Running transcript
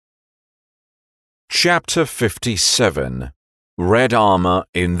Chapter 57. Red Armor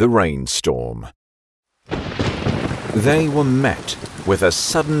in the Rainstorm. They were met with a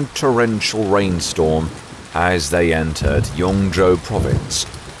sudden torrential rainstorm as they entered Yongzhou Province.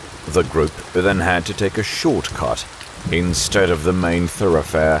 The group then had to take a shortcut instead of the main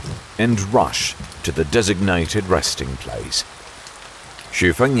thoroughfare and rush to the designated resting place.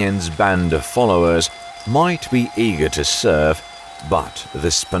 Xu Fengnian's band of followers might be eager to serve, but the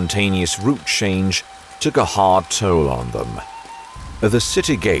spontaneous route change took a hard toll on them. The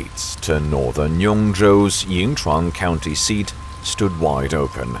city gates to northern Yongzhou's Yingchuan county seat stood wide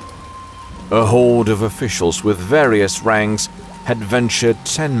open. A horde of officials with various ranks had ventured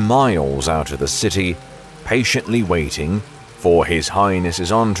 10 miles out of the city, patiently waiting for His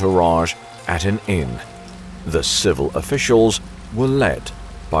Highness's entourage at an inn. The civil officials were led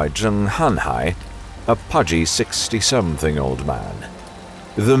by Zheng Hanhai, a pudgy 60-something-old man.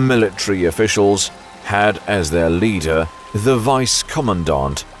 The military officials had as their leader the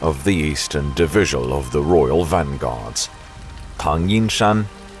vice-commandant of the Eastern Division of the Royal Vanguards, Tang Yinshan.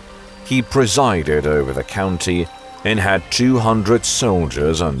 He presided over the county and had 200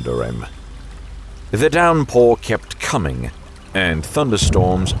 soldiers under him. The downpour kept coming, and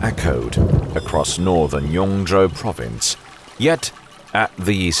thunderstorms echoed across northern Yongzhou Province. Yet, at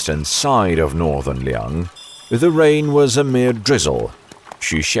the eastern side of northern Liang, the rain was a mere drizzle.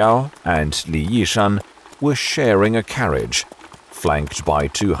 Xu Xiao and Li Yishan were sharing a carriage, flanked by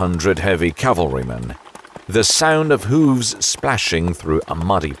 200 heavy cavalrymen. The sound of hooves splashing through a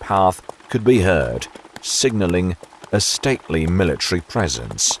muddy path could be heard, signaling a stately military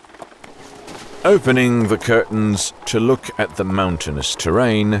presence. Opening the curtains to look at the mountainous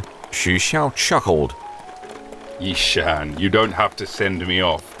terrain, Xu Xiao chuckled. Yishan, you don't have to send me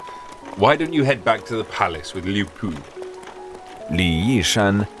off. Why don't you head back to the palace with Liu Pu? Li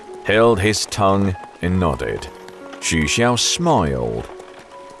Yishan held his tongue and nodded. Xu Xiao smiled.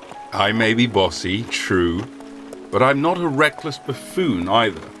 I may be bossy, true, but I'm not a reckless buffoon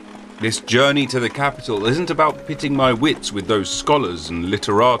either. This journey to the capital isn't about pitting my wits with those scholars and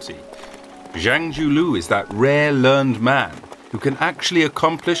literati. Zhang Zhulu is that rare learned man who can actually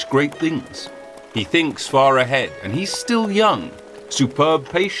accomplish great things. He thinks far ahead, and he's still young. Superb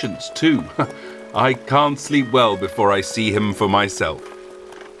patience, too. I can't sleep well before I see him for myself.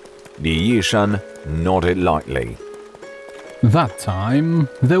 Li Yishan nodded lightly. That time,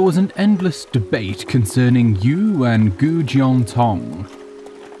 there was an endless debate concerning you and Gu Jiangtong.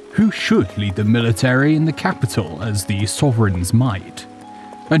 Who should lead the military in the capital as the sovereign's might,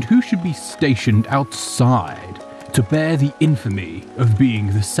 and who should be stationed outside to bear the infamy of being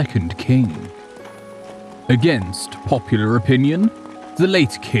the second king. Against popular opinion, the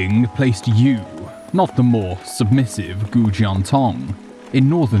late king placed you, not the more submissive Gu Jiangtong, in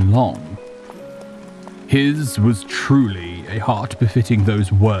northern Long. His was truly a heart befitting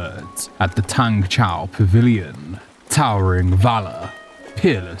those words at the Tang Chao Pavilion, towering valor,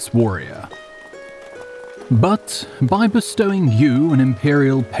 peerless warrior. But by bestowing you an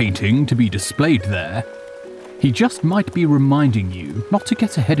imperial painting to be displayed there, he just might be reminding you not to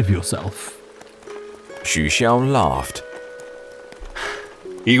get ahead of yourself. Xu Xiao laughed.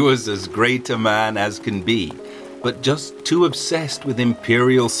 He was as great a man as can be, but just too obsessed with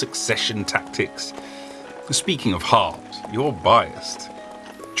imperial succession tactics. Speaking of heart, you're biased.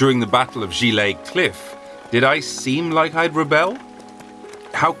 During the Battle of Zhilei Cliff, did I seem like I'd rebel?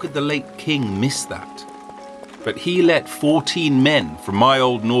 How could the late king miss that? But he let 14 men from my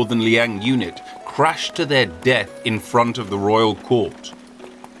old Northern Liang unit crash to their death in front of the royal court.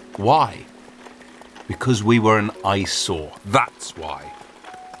 Why? Because we were an eyesore, that's why.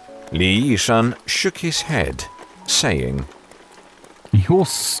 Li Yishan shook his head, saying, You're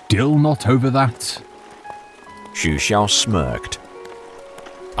still not over that? Xu Xiao smirked.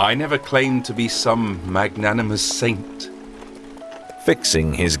 I never claimed to be some magnanimous saint.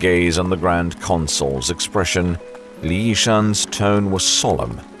 Fixing his gaze on the Grand Consul's expression, Li Yishan's tone was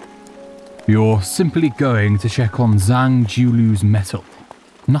solemn. You're simply going to check on Zhang Jiulu's mettle.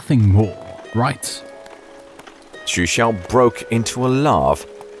 Nothing more, right? Xu Xiao broke into a laugh.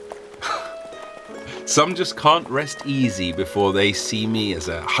 Some just can't rest easy before they see me as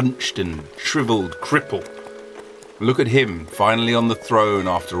a hunched and shriveled cripple. Look at him, finally on the throne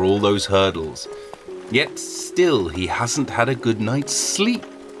after all those hurdles. Yet still he hasn't had a good night's sleep.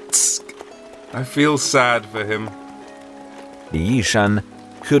 Tsk. I feel sad for him. Li Yishan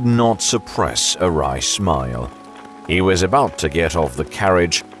could not suppress a wry smile. He was about to get off the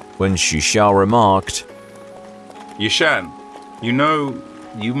carriage when Xu Xiao remarked, Yishan, you know,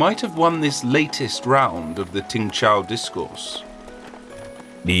 you might have won this latest round of the Tingqiao discourse.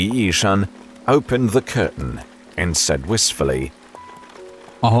 Li Yishan opened the curtain and said wistfully,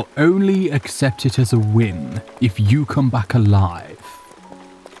 I'll only accept it as a win if you come back alive.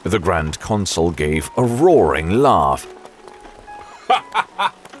 The Grand Consul gave a roaring laugh.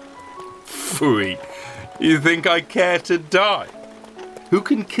 Phooey, you think I care to die? Who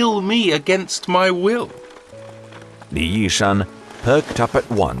can kill me against my will? Li Yishan perked up at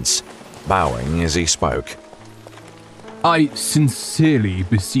once, bowing as he spoke. I sincerely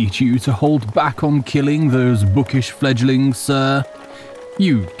beseech you to hold back on killing those bookish fledglings, sir.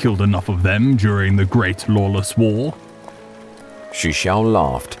 You killed enough of them during the Great Lawless War. Xu Xiao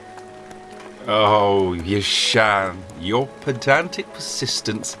laughed. Oh, Yishan, your pedantic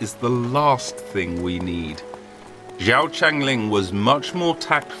persistence is the last thing we need. Zhao Changling was much more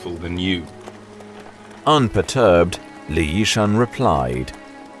tactful than you. Unperturbed, Li Yishan replied,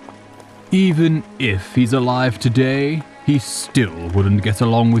 Even if he's alive today, he still wouldn't get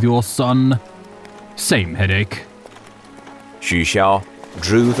along with your son. Same headache. Xu Xiao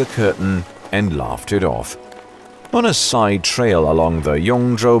drew the curtain and laughed it off. On a side trail along the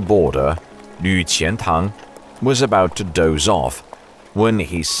Yongzhou border, Lü Qiantang was about to doze off when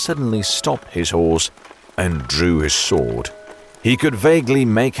he suddenly stopped his horse and drew his sword. He could vaguely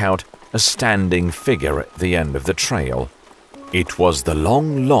make out a standing figure at the end of the trail. It was the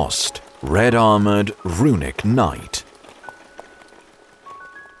long-lost, red-armored runic knight.